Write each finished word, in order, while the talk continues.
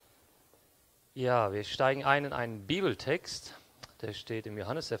Ja, wir steigen ein in einen Bibeltext, der steht im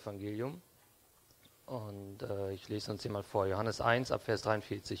Johannesevangelium und ich lese uns den mal vor, Johannes 1 ab Vers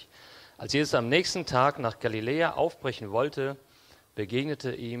 43. Als Jesus am nächsten Tag nach Galiläa aufbrechen wollte,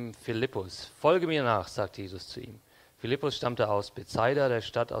 begegnete ihm Philippus. Folge mir nach, sagte Jesus zu ihm. Philippus stammte aus Bethsaida, der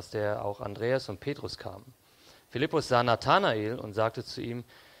Stadt, aus der auch Andreas und Petrus kamen. Philippus sah Nathanael und sagte zu ihm: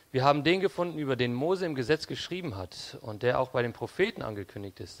 Wir haben den gefunden, über den Mose im Gesetz geschrieben hat und der auch bei den Propheten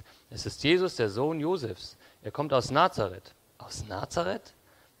angekündigt ist. Es ist Jesus, der Sohn Josefs. Er kommt aus Nazareth. Aus Nazareth?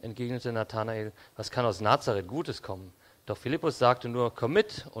 Entgegnete Nathanael. Was kann aus Nazareth Gutes kommen? Doch Philippus sagte nur: Komm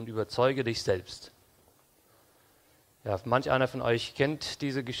mit und überzeuge dich selbst. Ja, manch einer von euch kennt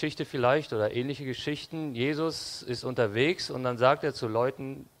diese Geschichte vielleicht oder ähnliche Geschichten. Jesus ist unterwegs und dann sagt er zu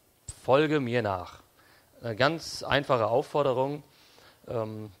Leuten: Folge mir nach. Eine ganz einfache Aufforderung.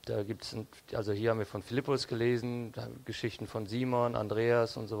 Da gibt's, also hier haben wir von Philippus gelesen, Geschichten von Simon,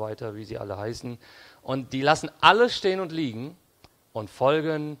 Andreas und so weiter, wie sie alle heißen. Und die lassen alles stehen und liegen und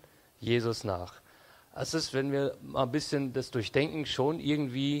folgen Jesus nach. Das ist, wenn wir mal ein bisschen das durchdenken, schon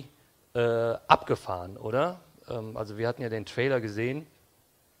irgendwie abgefahren, oder? Also wir hatten ja den Trailer gesehen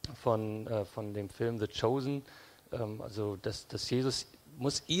von dem Film The Chosen. Also dass Jesus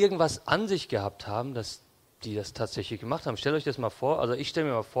muss irgendwas an sich gehabt haben, dass die das tatsächlich gemacht haben. Stellt euch das mal vor, also ich stelle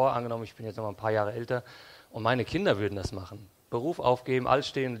mir mal vor, angenommen, ich bin jetzt noch mal ein paar Jahre älter und meine Kinder würden das machen. Beruf aufgeben, alles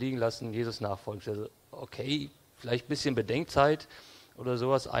stehen und liegen lassen, Jesus nachfolgen. Also, okay, vielleicht ein bisschen Bedenkzeit oder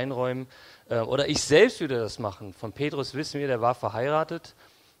sowas einräumen. Oder ich selbst würde das machen. Von Petrus wissen wir, der war verheiratet.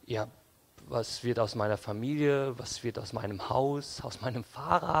 Ja, was wird aus meiner Familie, was wird aus meinem Haus, aus meinem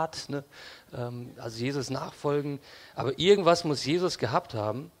Fahrrad? Ne? Also Jesus nachfolgen. Aber irgendwas muss Jesus gehabt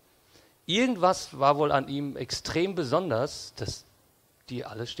haben. Irgendwas war wohl an ihm extrem besonders, dass die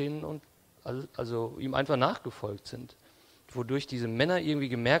alle stehen und also ihm einfach nachgefolgt sind. Wodurch diese Männer irgendwie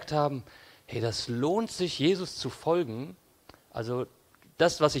gemerkt haben, hey, das lohnt sich, Jesus zu folgen. Also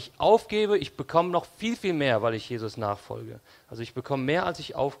das, was ich aufgebe, ich bekomme noch viel, viel mehr, weil ich Jesus nachfolge. Also ich bekomme mehr, als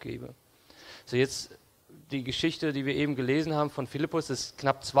ich aufgebe. So, jetzt die Geschichte, die wir eben gelesen haben von Philippus, ist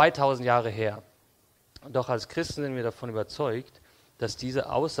knapp 2000 Jahre her. Doch als Christen sind wir davon überzeugt, dass diese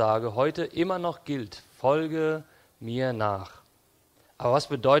Aussage heute immer noch gilt. Folge mir nach. Aber was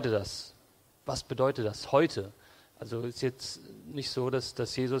bedeutet das? Was bedeutet das heute? Also ist jetzt nicht so,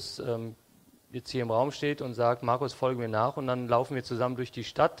 dass Jesus jetzt hier im Raum steht und sagt: Markus, folge mir nach, und dann laufen wir zusammen durch die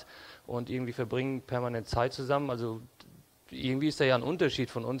Stadt und irgendwie verbringen permanent Zeit zusammen. Also irgendwie ist da ja ein Unterschied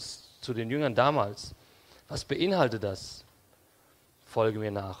von uns zu den Jüngern damals. Was beinhaltet das? Folge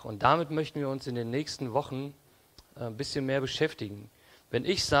mir nach. Und damit möchten wir uns in den nächsten Wochen ein bisschen mehr beschäftigen. Wenn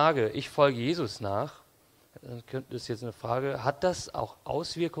ich sage, ich folge Jesus nach, dann könnte das jetzt eine Frage: Hat das auch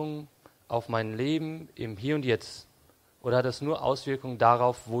Auswirkungen auf mein Leben im Hier und Jetzt? Oder hat das nur Auswirkungen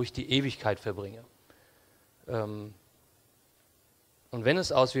darauf, wo ich die Ewigkeit verbringe? Und wenn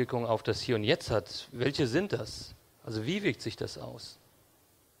es Auswirkungen auf das Hier und Jetzt hat, welche sind das? Also wie wirkt sich das aus?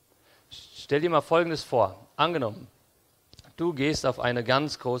 Stell dir mal Folgendes vor. Angenommen, du gehst auf eine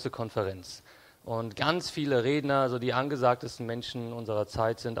ganz große Konferenz und ganz viele Redner, also die angesagtesten Menschen unserer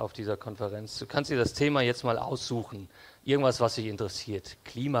Zeit, sind auf dieser Konferenz. Du kannst dir das Thema jetzt mal aussuchen. Irgendwas, was dich interessiert.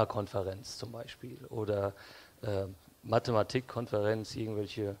 Klimakonferenz zum Beispiel oder Mathematikkonferenz,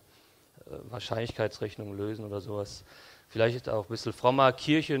 irgendwelche Wahrscheinlichkeitsrechnungen lösen oder sowas. Vielleicht auch ein bisschen frommer,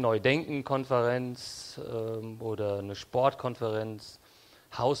 Kirche Neudenken-Konferenz oder eine Sportkonferenz,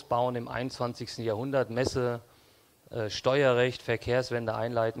 Haus bauen im 21. Jahrhundert, Messe, Steuerrecht, Verkehrswende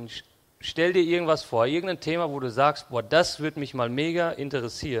einleiten. Stell dir irgendwas vor, irgendein Thema, wo du sagst, boah, das würde mich mal mega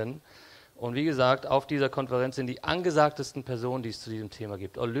interessieren. Und wie gesagt, auf dieser Konferenz sind die angesagtesten Personen, die es zu diesem Thema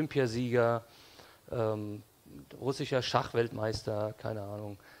gibt. Olympiasieger, russischer Schachweltmeister, keine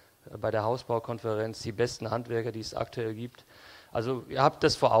Ahnung, bei der Hausbaukonferenz die besten Handwerker, die es aktuell gibt. Also ihr habt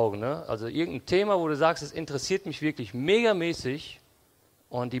das vor Augen, ne? Also irgendein Thema, wo du sagst, es interessiert mich wirklich megamäßig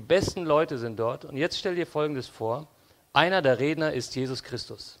und die besten Leute sind dort. Und jetzt stell dir Folgendes vor: Einer der Redner ist Jesus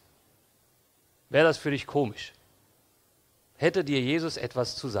Christus. Wäre das für dich komisch? Hätte dir Jesus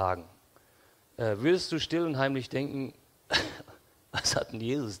etwas zu sagen? Würdest du still und heimlich denken, was hat denn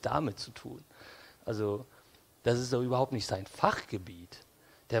Jesus damit zu tun? Also das ist doch überhaupt nicht sein Fachgebiet.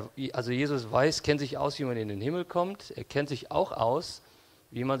 Also Jesus kennt sich aus, wie man in den Himmel kommt. Er kennt sich auch aus,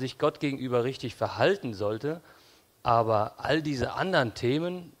 wie man sich Gott gegenüber richtig verhalten sollte. Aber all diese anderen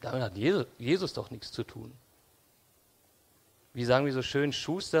Themen, damit hat Jesus doch nichts zu tun. Wie sagen wir so schön: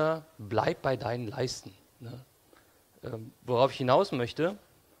 Schuster, bleib bei deinen Leisten. Ne? Worauf ich hinaus möchte: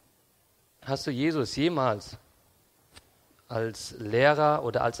 Hast du Jesus jemals als Lehrer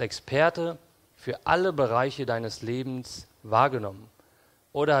oder als Experte für alle Bereiche deines Lebens wahrgenommen?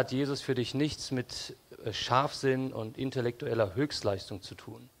 Oder hat Jesus für dich nichts mit Scharfsinn und intellektueller Höchstleistung zu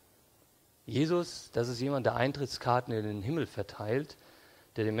tun? Jesus, das ist jemand, der Eintrittskarten in den Himmel verteilt,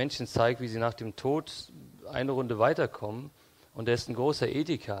 der den Menschen zeigt, wie sie nach dem Tod eine Runde weiterkommen. Und er ist ein großer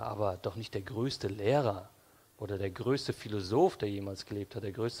Ethiker, aber doch nicht der größte Lehrer oder der größte Philosoph, der jemals gelebt hat,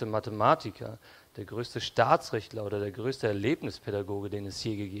 der größte Mathematiker, der größte Staatsrechtler oder der größte Erlebnispädagoge, den es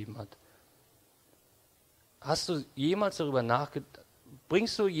je gegeben hat. Hast du jemals darüber nachgedacht?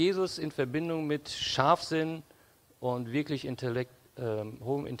 Bringst du Jesus in Verbindung mit Scharfsinn und wirklich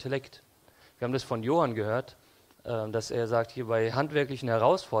hohem Intellekt? Wir haben das von Johann gehört, dass er sagt, hier bei handwerklichen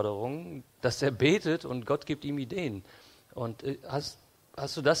Herausforderungen, dass er betet und Gott gibt ihm Ideen. Und hast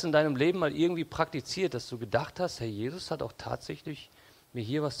du das in deinem Leben mal irgendwie praktiziert, dass du gedacht hast, Herr Jesus hat auch tatsächlich mir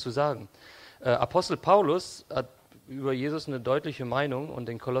hier was zu sagen? Apostel Paulus hat über Jesus eine deutliche Meinung und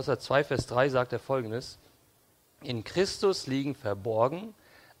in Kolosser 2, Vers 3 sagt er Folgendes: In Christus liegen verborgen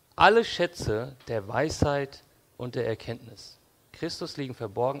alle Schätze der Weisheit und der Erkenntnis. Christus liegen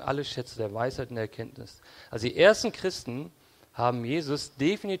verborgen alle Schätze der Weisheit und der Erkenntnis. Also die ersten Christen haben Jesus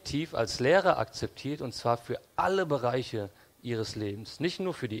definitiv als Lehrer akzeptiert, und zwar für alle Bereiche ihres Lebens. Nicht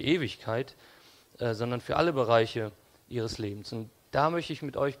nur für die Ewigkeit, sondern für alle Bereiche ihres Lebens. Und da möchte ich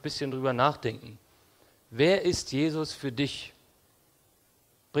mit euch ein bisschen drüber nachdenken. Wer ist Jesus für dich?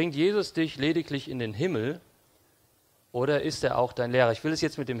 Bringt Jesus dich lediglich in den Himmel oder ist er auch dein Lehrer? Ich will es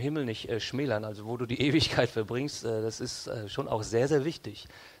jetzt mit dem Himmel nicht schmälern, also wo du die Ewigkeit verbringst, das ist schon auch sehr, sehr wichtig.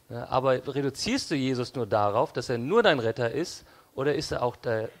 Aber reduzierst du Jesus nur darauf, dass er nur dein Retter ist, oder ist er auch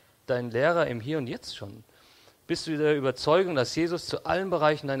dein Lehrer im Hier und Jetzt schon? Bist du der Überzeugung, dass Jesus zu allen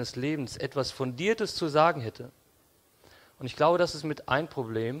Bereichen deines Lebens etwas Fundiertes zu sagen hätte? Und ich glaube, das ist mit ein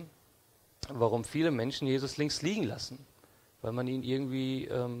Problem, warum viele Menschen Jesus links liegen lassen. Weil man ihn irgendwie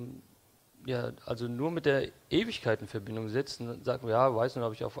also nur mit der Ewigkeit in Verbindung setzt und sagt, ja, weiß nicht,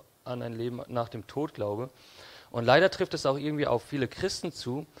 ob ich an ein Leben nach dem Tod glaube. Und leider trifft es auch irgendwie auf viele Christen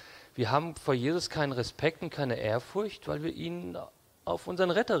zu. Wir haben vor Jesus keinen Respekt und keine Ehrfurcht, weil wir ihn auf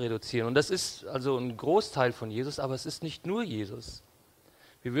unseren Retter reduzieren. Und das ist also ein Großteil von Jesus, aber es ist nicht nur Jesus.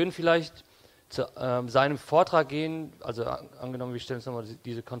 Wir würden vielleicht zu seinem Vortrag gehen, also angenommen, wir stellen uns nochmal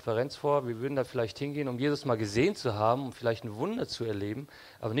diese Konferenz vor, wir würden da vielleicht hingehen, um Jesus mal gesehen zu haben, um vielleicht ein Wunder zu erleben,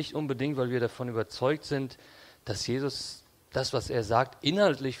 aber nicht unbedingt, weil wir davon überzeugt sind, dass Jesus, das, was er sagt,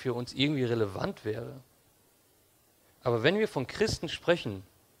 inhaltlich für uns irgendwie relevant wäre. Aber wenn wir von Christen sprechen,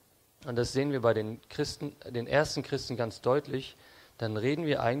 und das sehen wir bei den ersten Christen ganz deutlich, dann reden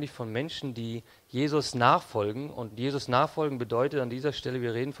wir eigentlich von Menschen, die Jesus nachfolgen. Und Jesus nachfolgen bedeutet an dieser Stelle,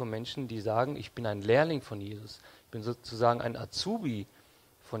 wir reden von Menschen, die sagen, ich bin ein Lehrling von Jesus. Ich bin sozusagen ein Azubi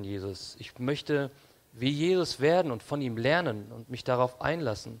von Jesus. Ich möchte wie Jesus werden und von ihm lernen und mich darauf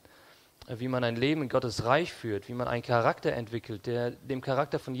einlassen, wie man ein Leben in Gottes Reich führt, wie man einen Charakter entwickelt, der dem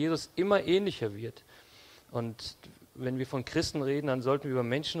Charakter von Jesus immer ähnlicher wird. Und wenn wir von Christen reden, dann sollten wir über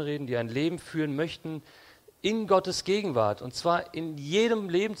Menschen reden, die ein Leben führen möchten, in Gottes Gegenwart, und zwar in jedem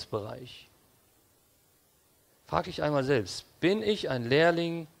Lebensbereich. Frag dich einmal selbst, bin ich ein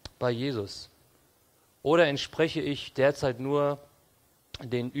Lehrling bei Jesus? Oder entspreche ich derzeit nur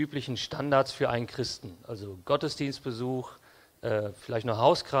den üblichen Standards für einen Christen? Also Gottesdienstbesuch, vielleicht noch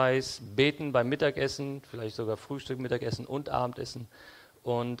Hauskreis, beten beim Mittagessen, vielleicht sogar Frühstück, Mittagessen und Abendessen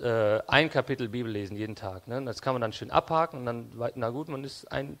und ein Kapitel Bibel lesen jeden Tag. Ne? Das kann man dann schön abhaken und dann, na gut,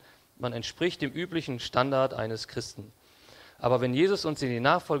 man entspricht dem üblichen Standard eines Christen. Aber wenn Jesus uns in die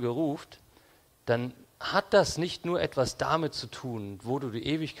Nachfolge ruft, dann hat das nicht nur etwas damit zu tun, wo du die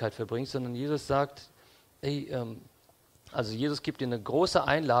Ewigkeit verbringst, sondern Jesus sagt, also Jesus gibt dir eine große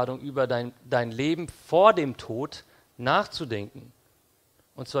Einladung, über dein Leben vor dem Tod nachzudenken.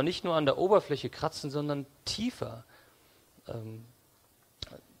 Und zwar nicht nur an der Oberfläche kratzen, sondern tiefer.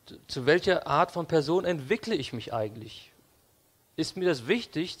 Zu welcher Art von Person entwickle ich mich eigentlich? Ist mir das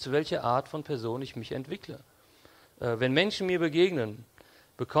wichtig, zu welcher Art von Person ich mich entwickle? Wenn Menschen mir begegnen,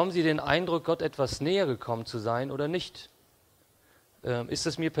 bekommen sie den Eindruck, Gott etwas näher gekommen zu sein oder nicht? Ist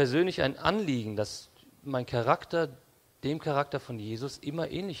es mir persönlich ein Anliegen, dass mein Charakter dem Charakter von Jesus immer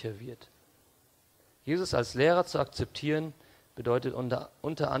ähnlicher wird? Jesus als Lehrer zu akzeptieren, bedeutet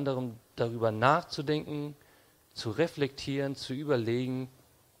unter anderem darüber nachzudenken, zu reflektieren, zu überlegen,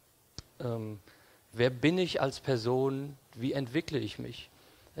 wer bin ich als Person, wie entwickle ich mich?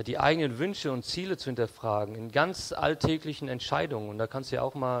 Die eigenen Wünsche und Ziele zu hinterfragen, in ganz alltäglichen Entscheidungen. Und da kannst du ja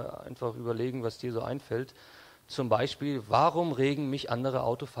auch mal einfach überlegen, was dir so einfällt. Zum Beispiel, warum regen mich andere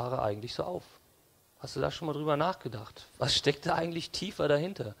Autofahrer eigentlich so auf? Hast du da schon mal drüber nachgedacht? Was steckt da eigentlich tiefer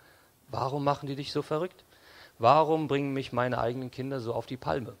dahinter? Warum machen die dich so verrückt? Warum bringen mich meine eigenen Kinder so auf die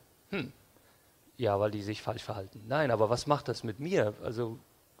Palme? Ja, weil die sich falsch verhalten. Nein, aber was macht das mit mir? Also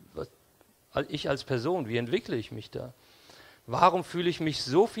ich als Person, wie entwickle ich mich da? Warum fühle ich mich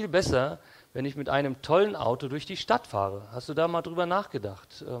so viel besser, wenn ich mit einem tollen Auto durch die Stadt fahre? Hast du da mal drüber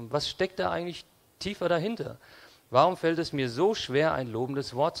nachgedacht? Was steckt da eigentlich tiefer dahinter? Warum fällt es mir so schwer, ein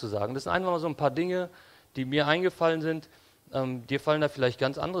lobendes Wort zu sagen? Das sind einfach mal so ein paar Dinge, die mir eingefallen sind. Dir fallen da vielleicht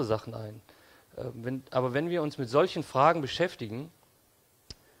ganz andere Sachen ein. Aber wenn wir uns mit solchen Fragen beschäftigen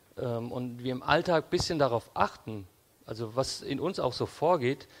und wir im Alltag ein bisschen darauf achten, also was in uns auch so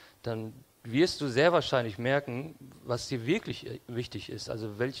vorgeht, dann wirst du sehr wahrscheinlich merken, was dir wirklich wichtig ist.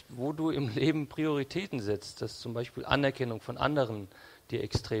 Also wo du im Leben Prioritäten setzt, dass zum Beispiel Anerkennung von anderen dir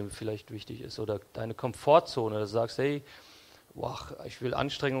extrem vielleicht wichtig ist oder deine Komfortzone, dass du sagst, hey, boah, ich will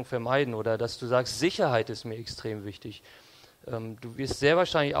Anstrengung vermeiden oder dass du sagst, Sicherheit ist mir extrem wichtig. Du wirst sehr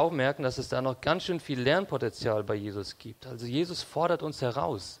wahrscheinlich auch merken, dass es da noch ganz schön viel Lernpotenzial bei Jesus gibt. Also Jesus fordert uns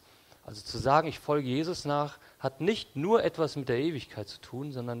heraus. Also zu sagen, ich folge Jesus nach, hat nicht nur etwas mit der Ewigkeit zu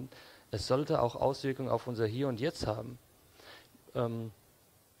tun, sondern es sollte auch Auswirkungen auf unser Hier und Jetzt haben.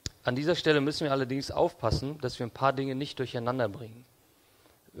 An dieser Stelle müssen wir allerdings aufpassen, dass wir ein paar Dinge nicht durcheinander bringen.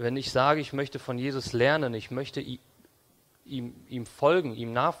 Wenn ich sage, ich möchte von Jesus lernen, ich möchte ihm folgen,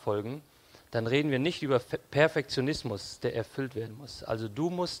 ihm nachfolgen, dann reden wir nicht über Perfektionismus, der erfüllt werden muss. Also du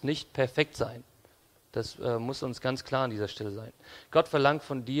musst nicht perfekt sein. Das muss uns ganz klar an dieser Stelle sein. Gott verlangt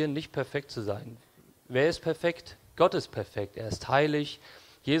von dir, nicht perfekt zu sein. Wer ist perfekt? Gott ist perfekt. Er ist heilig.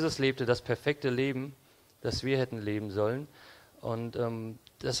 Jesus lebte das perfekte Leben, das wir hätten leben sollen. Und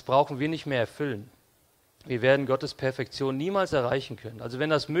das brauchen wir nicht mehr erfüllen. Wir werden Gottes Perfektion niemals erreichen können. Also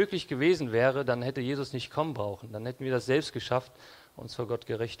wenn das möglich gewesen wäre, dann hätte Jesus nicht kommen brauchen. Dann hätten wir das selbst geschafft, uns vor Gott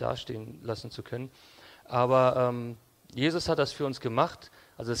gerecht dastehen lassen zu können. Aber Jesus hat das für uns gemacht.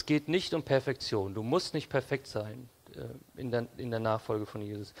 Also es geht nicht um Perfektion. Du musst nicht perfekt sein in der Nachfolge von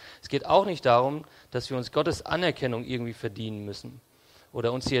Jesus. Es geht auch nicht darum, dass wir uns Gottes Anerkennung irgendwie verdienen müssen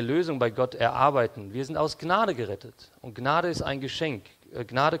oder uns die Erlösung bei Gott erarbeiten. Wir sind aus Gnade gerettet. Und Gnade ist ein Geschenk.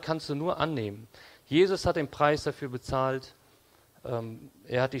 Gnade kannst du nur annehmen. Jesus hat den Preis dafür bezahlt.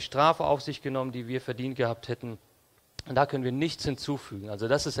 Er hat die Strafe auf sich genommen, die wir verdient gehabt hätten. Und da können wir nichts hinzufügen. Also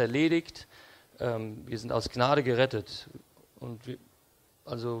das ist erledigt. Wir sind aus Gnade gerettet. Und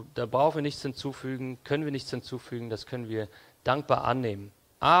also da brauchen wir nichts hinzufügen, können wir nichts hinzufügen. Das können wir dankbar annehmen.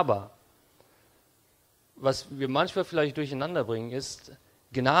 Aber was wir manchmal vielleicht durcheinander bringen, ist,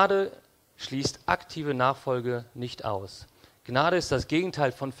 Gnade schließt aktive Nachfolge nicht aus. Gnade ist das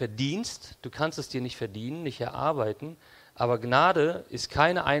Gegenteil von Verdienst. Du kannst es dir nicht verdienen, nicht erarbeiten. Aber Gnade ist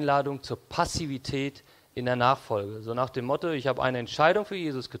keine Einladung zur Passivität in der Nachfolge. So nach dem Motto, ich habe eine Entscheidung für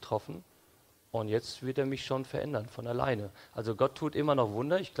Jesus getroffen und jetzt wird er mich schon verändern von alleine. Also Gott tut immer noch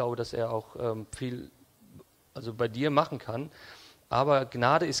Wunder. Ich glaube, dass er auch viel bei dir machen kann. Aber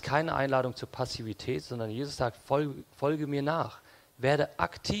Gnade ist keine Einladung zur Passivität, sondern Jesus sagt, folge mir nach. Werde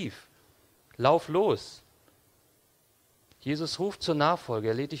aktiv. Lauf los. Jesus ruft zur Nachfolge,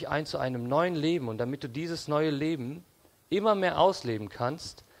 er lädt dich ein zu einem neuen Leben und damit du dieses neue Leben immer mehr ausleben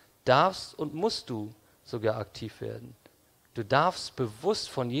kannst, darfst und musst du sogar aktiv werden. Du darfst bewusst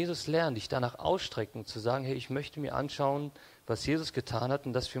von Jesus lernen, dich danach ausstrecken, zu sagen, hey, ich möchte mir anschauen, was Jesus getan hat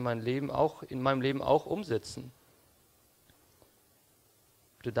und das für in meinem Leben auch umsetzen.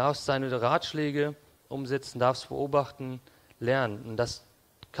 Du darfst seine Ratschläge umsetzen, darfst beobachten, lernen und das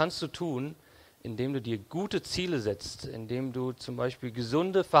kannst du tun, indem du dir gute Ziele setzt, indem du zum Beispiel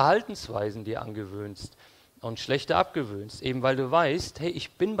gesunde Verhaltensweisen dir angewöhnst und schlechte abgewöhnst, eben weil du weißt, hey, ich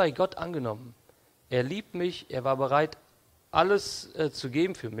bin bei Gott angenommen. Er liebt mich, er war bereit, alles zu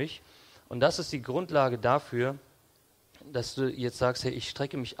geben für mich und das ist die Grundlage dafür, dass du jetzt sagst, hey, ich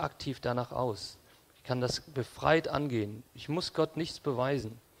strecke mich aktiv danach aus. Ich kann das befreit angehen. Ich muss Gott nichts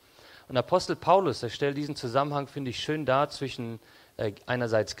beweisen. Und Apostel Paulus, der stellt diesen Zusammenhang, finde ich, schön dar zwischen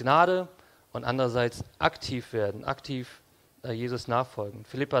einerseits Gnade und andererseits aktiv werden, aktiv Jesus nachfolgen.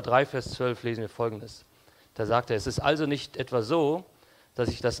 Philipper 3, Vers 12 lesen wir Folgendes. Da sagt er, es ist also nicht etwa so, dass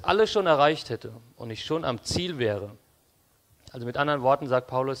ich das alles schon erreicht hätte und ich schon am Ziel wäre. Also mit anderen Worten sagt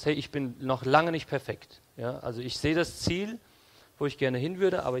Paulus, hey, ich bin noch lange nicht perfekt. Ja, also ich sehe das Ziel, wo ich gerne hin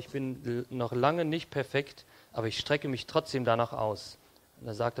würde, aber ich bin noch lange nicht perfekt, aber ich strecke mich trotzdem danach aus. Und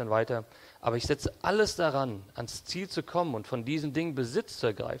er sagt dann weiter, aber ich setze alles daran, ans Ziel zu kommen und von diesen Dingen Besitz zu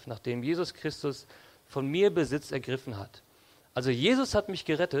ergreifen, nachdem Jesus Christus von mir Besitz ergriffen hat. Also Jesus hat mich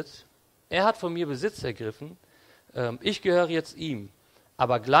gerettet, er hat von mir Besitz ergriffen, ich gehöre jetzt ihm.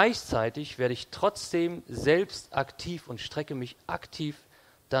 Aber gleichzeitig werde ich trotzdem selbst aktiv und strecke mich aktiv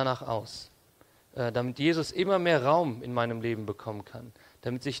danach aus, damit Jesus immer mehr Raum in meinem Leben bekommen kann,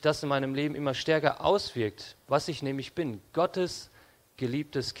 damit sich das in meinem Leben immer stärker auswirkt, was ich nämlich bin, Gottes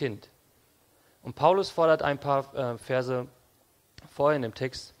geliebtes Kind. Und Paulus fordert ein paar Verse vorher in dem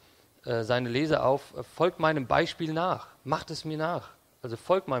Text seine Leser auf, folgt meinem Beispiel nach, macht es mir nach. Also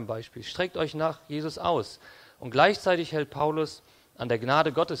folgt meinem Beispiel, streckt euch nach Jesus aus. Und gleichzeitig hält Paulus an der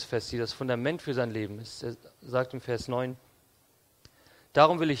Gnade Gottes fest, die das Fundament für sein Leben ist. Er sagt im Vers 9,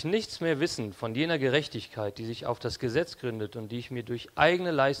 darum will ich nichts mehr wissen von jener Gerechtigkeit, die sich auf das Gesetz gründet und die ich mir durch eigene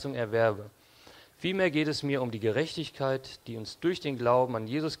Leistung erwerbe. Vielmehr geht es mir um die Gerechtigkeit, die uns durch den Glauben an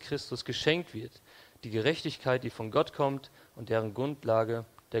Jesus Christus geschenkt wird. Die Gerechtigkeit, die von Gott kommt und deren Grundlage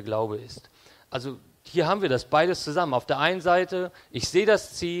der Glaube ist. Also hier haben wir das beides zusammen. Auf der einen Seite, ich sehe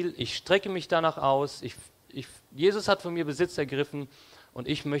das Ziel, ich strecke mich danach aus, Jesus hat von mir Besitz ergriffen und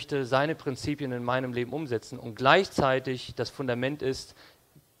ich möchte seine Prinzipien in meinem Leben umsetzen. Und gleichzeitig das Fundament ist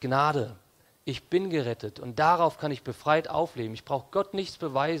Gnade. Ich bin gerettet und darauf kann ich befreit aufleben. Ich brauche Gott nichts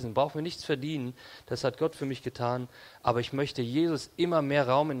beweisen, brauche mir nichts verdienen. Das hat Gott für mich getan. Aber ich möchte Jesus immer mehr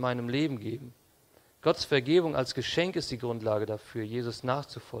Raum in meinem Leben geben. Gottes Vergebung als Geschenk ist die Grundlage dafür, Jesus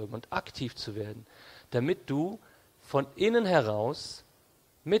nachzufolgen und aktiv zu werden, damit du von innen heraus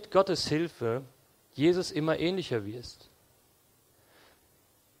mit Gottes Hilfe Jesus immer ähnlicher wirst.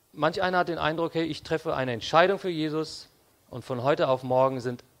 Manch einer hat den Eindruck, hey, ich treffe eine Entscheidung für Jesus und von heute auf morgen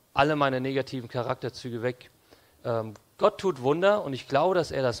sind alle meine negativen Charakterzüge weg. Gott tut Wunder und ich glaube,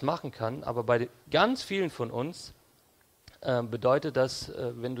 dass er das machen kann, aber bei ganz vielen von uns bedeutet das,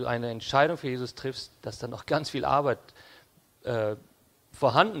 wenn du eine Entscheidung für Jesus triffst, dass da noch ganz viel Arbeit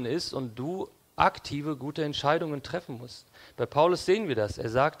vorhanden ist und du aktive, gute Entscheidungen treffen musst. Bei Paulus sehen wir das. Er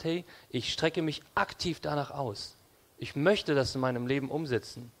sagt, hey, ich strecke mich aktiv danach aus. Ich möchte das in meinem Leben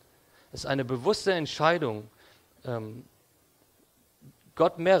umsetzen. Es ist eine bewusste Entscheidung,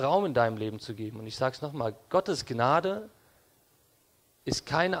 Gott mehr Raum in deinem Leben zu geben. Und ich sage es nochmal, Gottes Gnade ist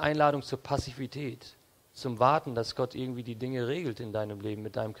keine Einladung zur Passivität, zum Warten, dass Gott irgendwie die Dinge regelt in deinem Leben,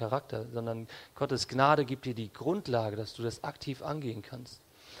 mit deinem Charakter, sondern Gottes Gnade gibt dir die Grundlage, dass du das aktiv angehen kannst.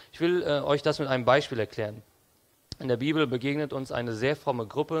 Ich will euch das mit einem Beispiel erklären. In der Bibel begegnet uns eine sehr fromme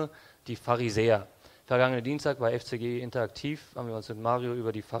Gruppe, die Pharisäer. Vergangenen Dienstag bei FCG Interaktiv haben wir uns mit Mario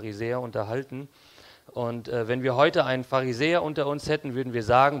über die Pharisäer unterhalten. Und wenn wir heute einen Pharisäer unter uns hätten, würden wir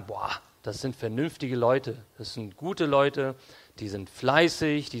sagen, boah, das sind vernünftige Leute, das sind gute Leute, die sind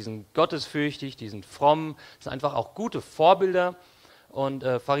fleißig, die sind gottesfürchtig, die sind fromm, das sind einfach auch gute Vorbilder. Und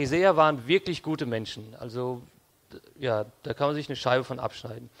Pharisäer waren wirklich gute Menschen. Also ja, da kann man sich eine Scheibe von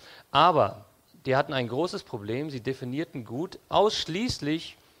abschneiden. Aber die hatten ein großes Problem, sie definierten gut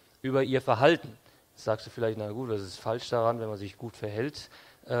ausschließlich über ihr Verhalten. Jetzt sagst du vielleicht, na gut, was ist falsch daran, wenn man sich gut verhält?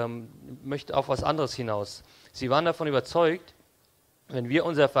 Möchte auf was anderes hinaus. Sie waren davon überzeugt, wenn wir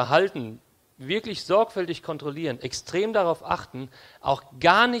unser Verhalten wirklich sorgfältig kontrollieren, extrem darauf achten, auch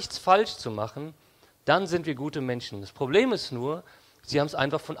gar nichts falsch zu machen, dann sind wir gute Menschen. Das Problem ist nur, sie haben es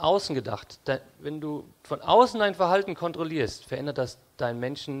einfach von außen gedacht. Wenn du von außen dein Verhalten kontrollierst, verändert das deinen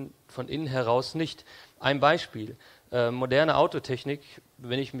Menschen von innen heraus nicht. Ein Beispiel, moderne Autotechnik,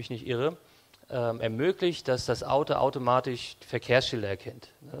 wenn ich mich nicht irre, ermöglicht, dass das Auto automatisch Verkehrsschilder erkennt.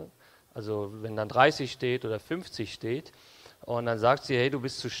 Ne? Also wenn dann 30 steht oder 50 steht und dann sagt sie, hey, du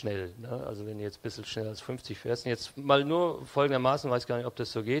bist zu schnell. Ne? Also wenn du jetzt ein bisschen schneller als 50 fährst. Und jetzt mal nur folgendermaßen, weiß gar nicht, ob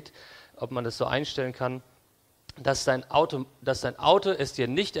das so geht, ob man das so einstellen kann, dass dein Auto es dir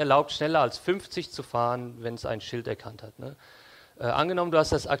nicht erlaubt, schneller als 50 zu fahren, wenn es ein Schild erkannt hat. Ne? Angenommen, du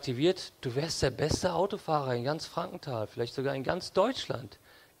hast das aktiviert, du wärst der beste Autofahrer in ganz Frankenthal, vielleicht sogar in ganz Deutschland.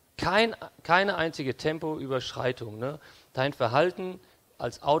 Keine einzige Tempoüberschreitung. Ne? Dein Verhalten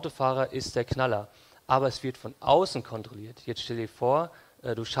als Autofahrer ist der Knaller. Aber es wird von außen kontrolliert. Jetzt stell dir vor,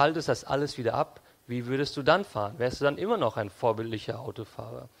 du schaltest das alles wieder ab. Wie würdest du dann fahren? Wärst du dann immer noch ein vorbildlicher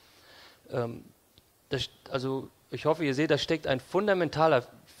Autofahrer? Also ich hoffe, ihr seht, da steckt ein fundamentaler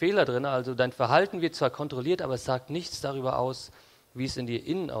Fehler drin. Also dein Verhalten wird zwar kontrolliert, aber es sagt nichts darüber aus, wie es in dir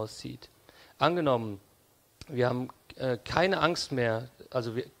innen aussieht. Angenommen, wir haben keine Angst mehr,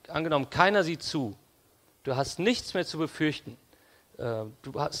 angenommen, keiner sieht zu. Du hast nichts mehr zu befürchten.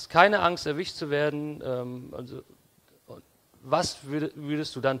 Du hast keine Angst, erwischt zu werden. Was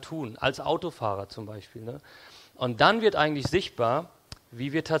würdest du dann tun, als Autofahrer zum Beispiel? Ne? Und dann wird eigentlich sichtbar,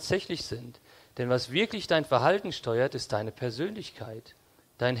 wie wir tatsächlich sind. Denn was wirklich dein Verhalten steuert, ist deine Persönlichkeit,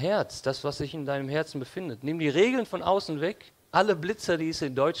 dein Herz, das, was sich in deinem Herzen befindet. Nimm die Regeln von außen weg, alle Blitzer, die es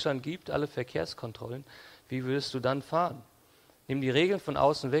in Deutschland gibt, alle Verkehrskontrollen. Wie würdest du dann fahren? Nimm die Regeln von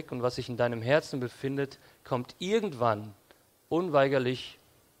außen weg und was sich in deinem Herzen befindet, kommt irgendwann unweigerlich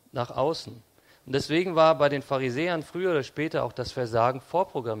nach außen. Und deswegen war bei den Pharisäern früher oder später auch das Versagen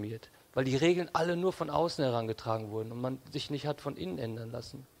vorprogrammiert, weil die Regeln alle nur von außen herangetragen wurden und man sich nicht hat von innen ändern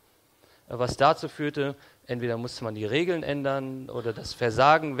lassen. was dazu führte, entweder musste man die Regeln ändern oder das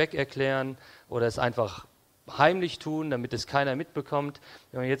Versagen wegerklären oder es einfach heimlich tun, damit es keiner mitbekommt.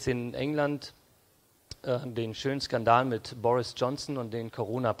 Wir haben jetzt in England den schönen Skandal mit Boris Johnson und den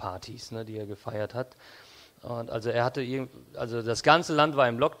Corona-Partys, ne, die er gefeiert hat. Und also also das ganze Land war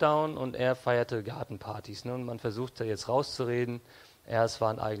im Lockdown und er feierte Gartenpartys. Ne, und man versuchte jetzt rauszureden, es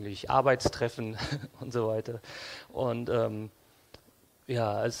waren eigentlich Arbeitstreffen und so weiter. Und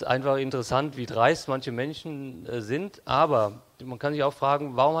ja, es ist einfach interessant, wie dreist manche Menschen sind, aber man kann sich auch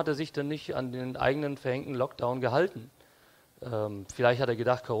fragen, warum hat er sich denn nicht an den eigenen verhängten Lockdown gehalten? Vielleicht hat er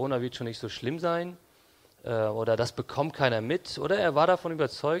gedacht, Corona wird schon nicht so schlimm sein oder das bekommt keiner mit oder er war davon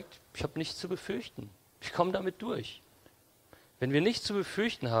überzeugt, ich habe nichts zu befürchten, ich komme damit durch. Wenn wir nichts zu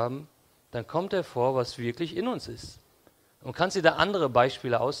befürchten haben, dann kommt hervor, was wirklich in uns ist. Und kannst dir da andere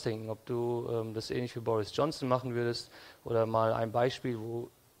Beispiele ausdenken, ob du das ähnlich wie Boris Johnson machen würdest oder mal ein Beispiel,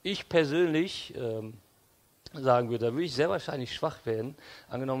 wo ich persönlich sagen würde, da würde ich sehr wahrscheinlich schwach werden.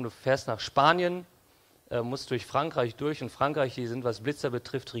 Angenommen, du fährst nach Spanien, musst durch Frankreich durch und Frankreich, die sind, was Blitzer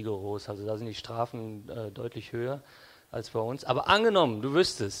betrifft, rigoros. Also da sind die Strafen deutlich höher als bei uns. Aber angenommen, du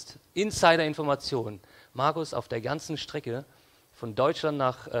wüsstest, Insider-Information, Markus, auf der ganzen Strecke von Deutschland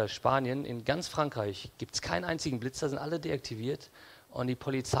nach Spanien, in ganz Frankreich gibt es keinen einzigen Blitzer, sind alle deaktiviert. Und die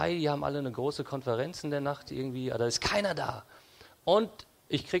Polizei, die haben alle eine große Konferenz in der Nacht irgendwie, da ist keiner da. Und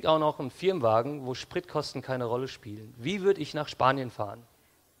ich kriege auch noch einen Firmenwagen, wo Spritkosten keine Rolle spielen. Wie würde ich nach Spanien fahren?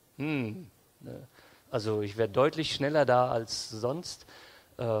 Also ich wäre deutlich schneller da als sonst.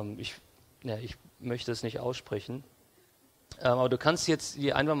 Ich möchte es nicht aussprechen. Aber du kannst jetzt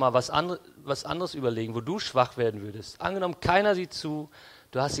dir einfach mal was anderes überlegen, wo du schwach werden würdest. Angenommen, keiner sieht zu,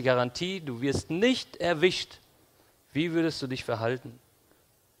 du hast die Garantie, du wirst nicht erwischt. Wie würdest du dich verhalten?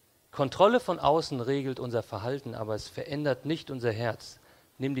 Kontrolle von außen regelt unser Verhalten, aber es verändert nicht unser Herz.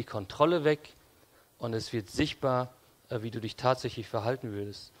 Nimm die Kontrolle weg und es wird sichtbar, wie du dich tatsächlich verhalten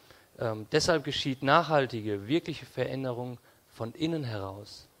würdest. Deshalb geschieht nachhaltige, wirkliche Veränderung von innen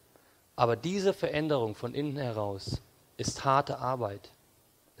heraus. Aber diese Veränderung von innen heraus ist harte Arbeit.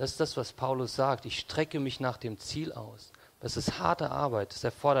 Das ist das, was Paulus sagt. Ich strecke mich nach dem Ziel aus. Das ist harte Arbeit. Das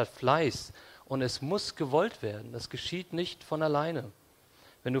erfordert Fleiß und es muss gewollt werden. Das geschieht nicht von alleine.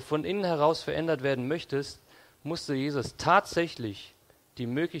 Wenn du von innen heraus verändert werden möchtest, musst du Jesus tatsächlich die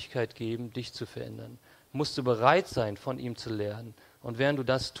Möglichkeit geben, dich zu verändern. Musst du bereit sein, von ihm zu lernen. Und während du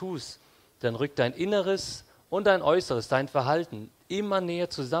das tust, dann rückt dein Inneres und dein Äußeres, dein Verhalten immer näher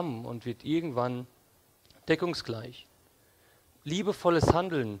zusammen und wird irgendwann deckungsgleich. Liebevolles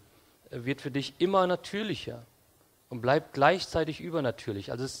Handeln wird für dich immer natürlicher und bleibt gleichzeitig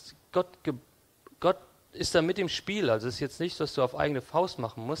übernatürlich. Also Gott ist da mit im Spiel. Also es ist jetzt nicht, was du auf eigene Faust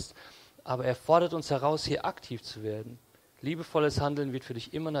machen musst, aber er fordert uns heraus, hier aktiv zu werden. Liebevolles Handeln wird für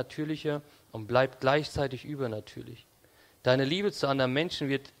dich immer natürlicher und bleibt gleichzeitig übernatürlich. Deine Liebe zu anderen Menschen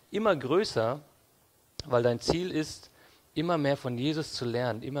wird immer größer, weil dein Ziel ist, immer mehr von Jesus zu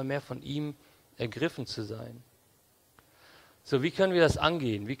lernen, immer mehr von ihm ergriffen zu sein. So, wie können wir das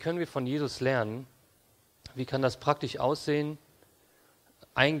angehen? Wie können wir von Jesus lernen? Wie kann das praktisch aussehen?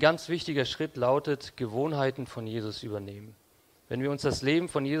 Ein ganz wichtiger Schritt lautet, Gewohnheiten von Jesus übernehmen. Wenn wir uns das Leben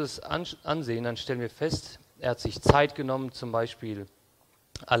von Jesus ansehen, dann stellen wir fest, er hat sich Zeit genommen, zum Beispiel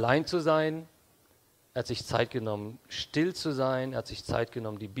allein zu sein. Er hat sich Zeit genommen, still zu sein. Er hat sich Zeit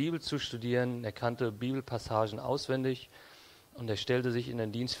genommen, die Bibel zu studieren. Er kannte Bibelpassagen auswendig und er stellte sich in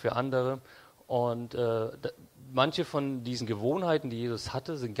den Dienst für andere. Und manche von diesen Gewohnheiten, die Jesus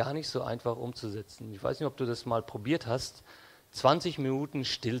hatte, sind gar nicht so einfach umzusetzen. Ich weiß nicht, ob du das mal probiert hast, 20 Minuten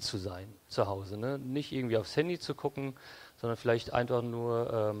still zu sein zu Hause. Ne? Nicht irgendwie aufs Handy zu gucken, sondern vielleicht einfach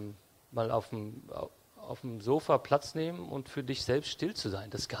nur mal auf dem Sofa Platz nehmen und für dich selbst still zu sein.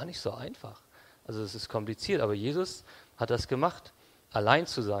 Das ist gar nicht so einfach. Also es ist kompliziert, aber Jesus hat das gemacht, allein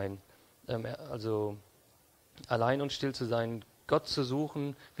zu sein. Also allein und still zu sein, Gott zu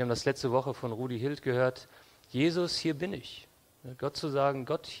suchen. Wir haben das letzte Woche von Rudi Hild gehört. Jesus, hier bin ich. Gott zu sagen,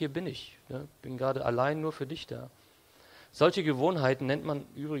 Gott, hier bin ich. Bin gerade allein nur für dich da. Solche Gewohnheiten nennt man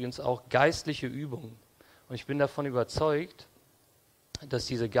übrigens auch geistliche Übungen. Und ich bin davon überzeugt, dass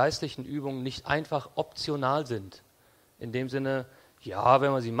diese geistlichen Übungen nicht einfach optional sind. In dem Sinne, ja,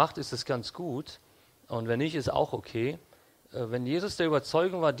 wenn man sie macht, ist es ganz gut. Und wenn nicht, ist auch okay. Wenn Jesus der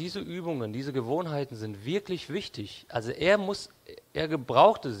Überzeugung war, diese Übungen, diese Gewohnheiten sind wirklich wichtig, also er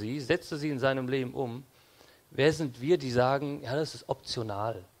gebrauchte sie, setzte sie in seinem Leben um. Wer sind wir, die sagen, ja, das ist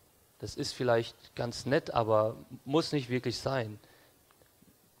optional. Das ist vielleicht ganz nett, aber muss nicht wirklich sein.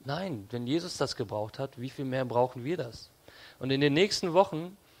 Nein, wenn Jesus das gebraucht hat, wie viel mehr brauchen wir das? Und in den nächsten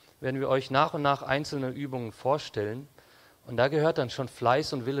Wochen werden wir euch nach und nach einzelne Übungen vorstellen. Und da gehört dann schon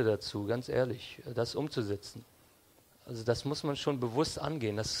Fleiß und Wille dazu, ganz ehrlich, das umzusetzen. Also das muss man schon bewusst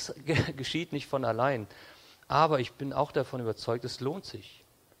angehen. Das geschieht nicht von allein. Aber ich bin auch davon überzeugt, es lohnt sich.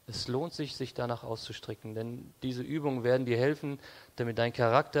 Es lohnt sich, sich danach auszustrecken. Denn diese Übungen werden dir helfen, damit dein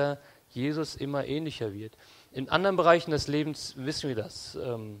Charakter Jesus immer ähnlicher wird. In anderen Bereichen des Lebens wissen wir das.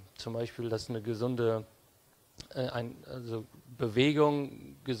 Zum Beispiel, dass eine gesunde also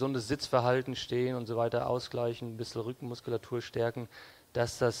Bewegung, gesundes Sitzverhalten, Stehen und so weiter ausgleichen, ein bisschen Rückenmuskulatur stärken,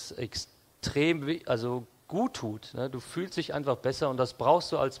 dass das extrem gut tut. Ne? Du fühlst dich einfach besser und das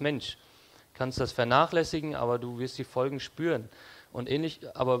brauchst du als Mensch. Kannst das vernachlässigen, aber du wirst die Folgen spüren. Und ähnlich,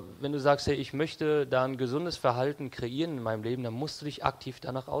 aber wenn du sagst, hey, ich möchte da ein gesundes Verhalten kreieren in meinem Leben, dann musst du dich aktiv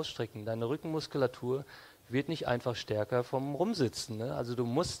danach ausstrecken. Deine Rückenmuskulatur wird nicht einfach stärker vom Rumsitzen. Ne? Also du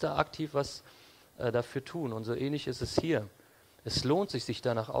musst da aktiv was dafür tun. Und so ähnlich ist es hier. Es lohnt sich, sich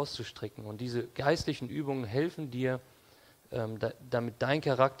danach auszustrecken. Und diese geistlichen Übungen helfen dir, damit dein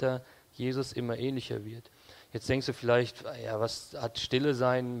Charakter Jesus immer ähnlicher wird. Jetzt denkst du vielleicht, ja, was hat Stille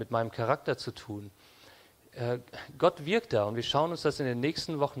sein mit meinem Charakter zu tun? Gott wirkt da und wir schauen uns das in den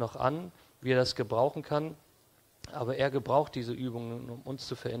nächsten Wochen noch an, wie er das gebrauchen kann. Aber er gebraucht diese Übungen, um uns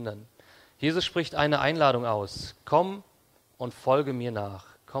zu verändern. Jesus spricht eine Einladung aus. Komm und folge mir nach.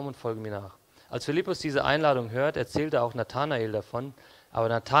 Komm und folge mir nach. Als Philippus diese Einladung hört, erzählte auch Nathanael davon. Aber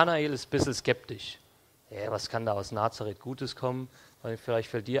Nathanael ist ein bisschen skeptisch. Ja, was kann da aus Nazareth Gutes kommen? Vielleicht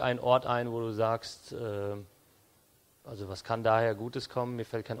fällt dir ein Ort ein, wo du sagst, also was kann daher Gutes kommen? Mir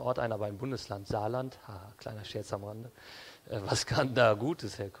fällt kein Ort ein, aber ein Bundesland, Saarland. Kleiner Scherz am Rande. Was kann da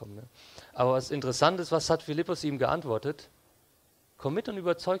Gutes herkommen? Ne? Aber was interessant ist, was hat Philippus ihm geantwortet? Komm mit und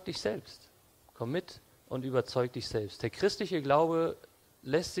überzeug dich selbst. Komm mit und überzeug dich selbst. Der christliche Glaube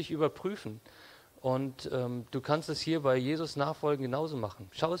lässt sich überprüfen. Und du kannst es hier bei Jesus nachfolgen genauso machen.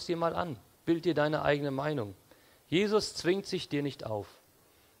 Schau es dir mal an. Bild dir deine eigene Meinung. Jesus zwingt sich dir nicht auf.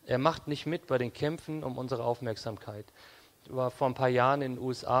 Er macht nicht mit bei den Kämpfen um unsere Aufmerksamkeit. Ich war vor ein paar Jahren in den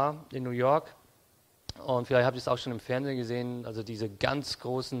USA, in New York. Und vielleicht habt ihr es auch schon im Fernsehen gesehen. Also diese ganz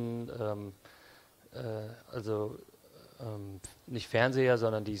großen, nicht Fernseher,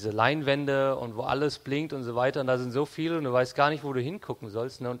 sondern diese Leinwände und wo alles blinkt und so weiter. Und da sind so viele und du weißt gar nicht, wo du hingucken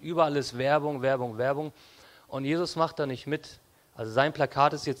sollst. Ne? Und überall ist Werbung, Werbung, Werbung. Und Jesus macht da nicht mit. Also sein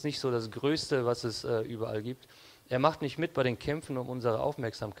Plakat ist jetzt nicht so das Größte, was es überall gibt. Er macht nicht mit bei den Kämpfen um unsere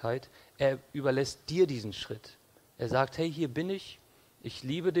Aufmerksamkeit. Er überlässt dir diesen Schritt. Er sagt, hey, hier bin ich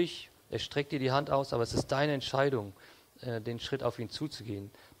liebe dich. Er streckt dir die Hand aus, aber es ist deine Entscheidung, den Schritt auf ihn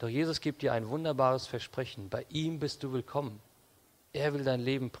zuzugehen. Doch Jesus gibt dir ein wunderbares Versprechen. Bei ihm bist du willkommen. Er will dein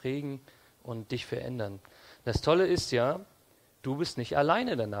Leben prägen und dich verändern. Das Tolle ist ja, du bist nicht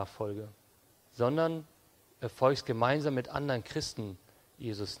alleine in der Nachfolge, sondern folgst gemeinsam mit anderen Christen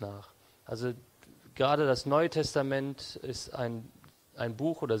Jesus nach. Also gerade das Neue Testament ist ein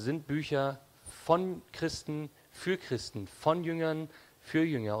Buch oder sind Bücher von Christen für Christen, von Jüngern für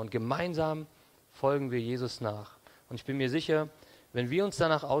Jünger. Und gemeinsam folgen wir Jesus nach. Und ich bin mir sicher, wenn wir uns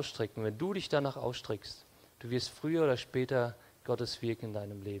danach ausstrecken, wenn du dich danach ausstreckst, du wirst früher oder später Gottes Wirken in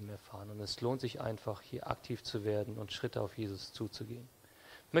deinem Leben erfahren. Und es lohnt sich einfach, hier aktiv zu werden und Schritte auf Jesus zuzugehen.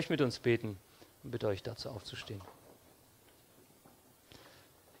 Ich möchte mit uns beten und bitte euch dazu aufzustehen.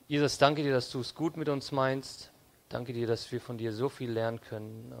 Jesus, danke dir, dass du es gut mit uns meinst. Danke dir, dass wir von dir so viel lernen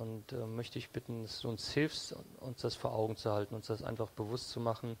können. Und möchte ich bitten, dass du uns hilfst, uns das vor Augen zu halten, uns das einfach bewusst zu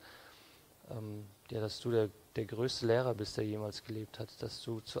machen. Dass du der größte Lehrer bist, der jemals gelebt hat. Dass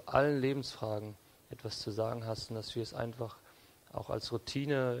du zu allen Lebensfragen etwas zu sagen hast und dass wir es einfach auch als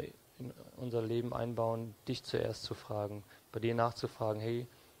Routine in unser Leben einbauen, dich zuerst zu fragen, bei dir nachzufragen, hey,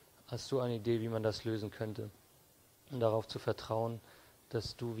 hast du eine Idee, wie man das lösen könnte? Und darauf zu vertrauen,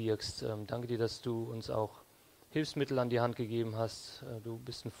 dass du wirkst. Danke dir, dass du uns auch Hilfsmittel an die Hand gegeben hast. Du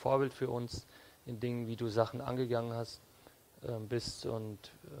bist ein Vorbild für uns in Dingen, wie du Sachen angegangen bist und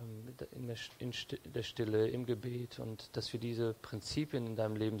in der Stille, im Gebet und dass wir diese Prinzipien in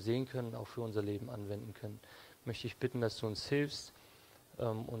deinem Leben sehen können, auch für unser Leben anwenden können. Möchte ich bitten, dass du uns hilfst,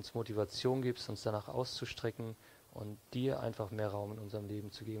 uns Motivation gibst, uns danach auszustrecken und dir einfach mehr Raum in unserem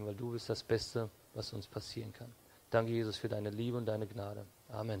Leben zu geben, weil du bist das Beste, was uns passieren kann. Danke, Jesus, für deine Liebe und deine Gnade.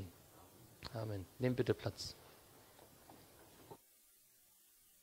 Amen. Amen. Nimm bitte Platz.